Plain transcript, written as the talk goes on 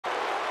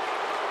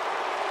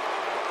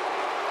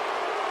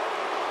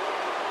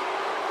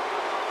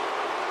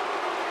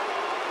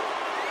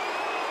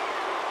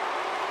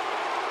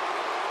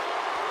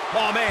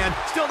Oh, man,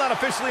 still not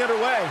officially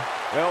underway.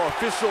 Well,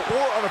 official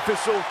or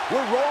unofficial,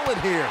 we're rolling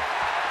here.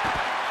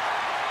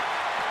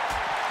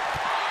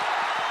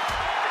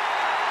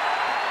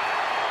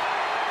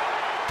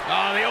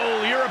 Oh, the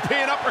old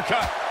European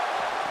uppercut.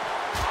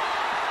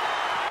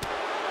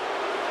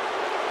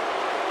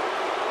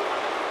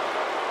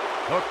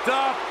 Hooked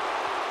up.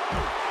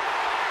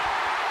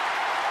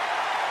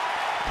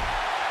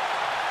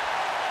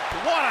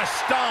 What a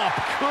stomp.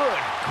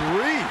 Good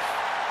grief.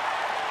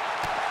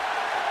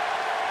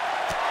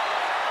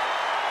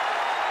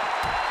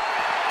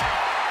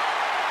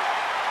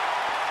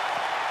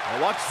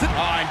 Now watch this.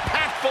 Oh,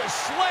 impactful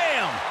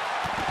slam.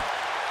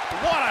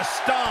 What a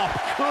stomp.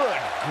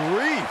 Good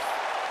grief.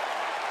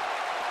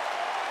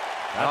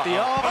 At the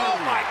arm. Oh,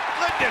 my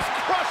goodness,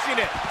 crushing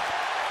it.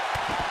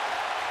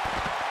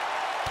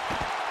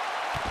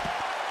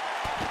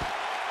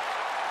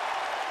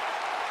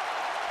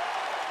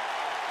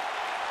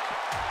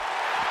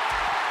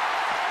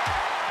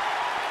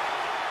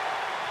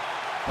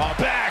 A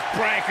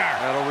backbreaker.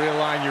 That'll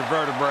realign your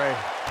vertebrae.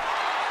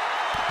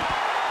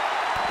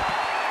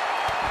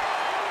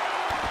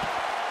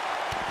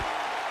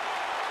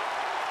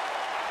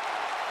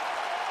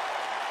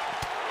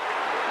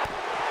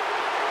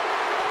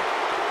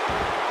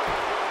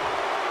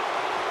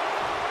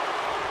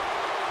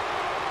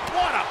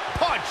 What a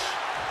punch.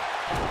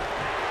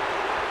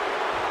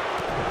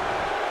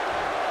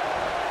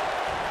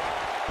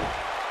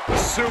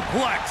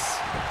 Suplex.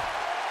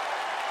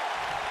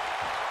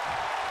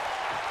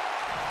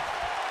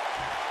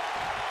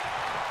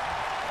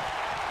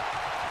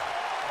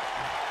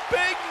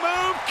 Big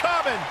move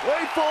coming.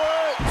 Wait for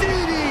it.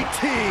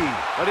 DDT.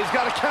 But he's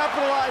got to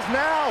capitalize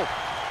now.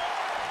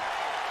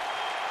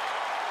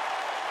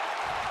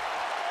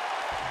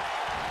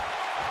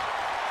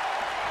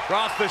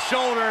 Across the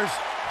shoulders.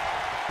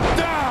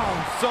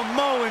 Down.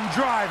 Samoan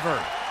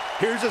driver.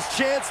 Here's his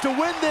chance to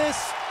win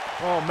this.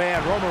 Oh,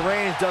 man, Roman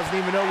Reigns doesn't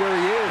even know where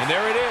he is. And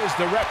there it is.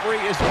 The referee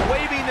is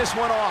waving this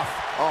one off.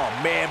 Oh,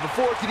 man,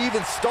 before it could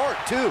even start,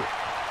 too.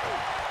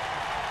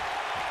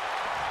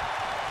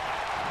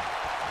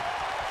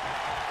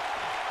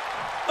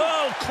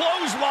 Oh,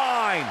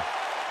 clothesline.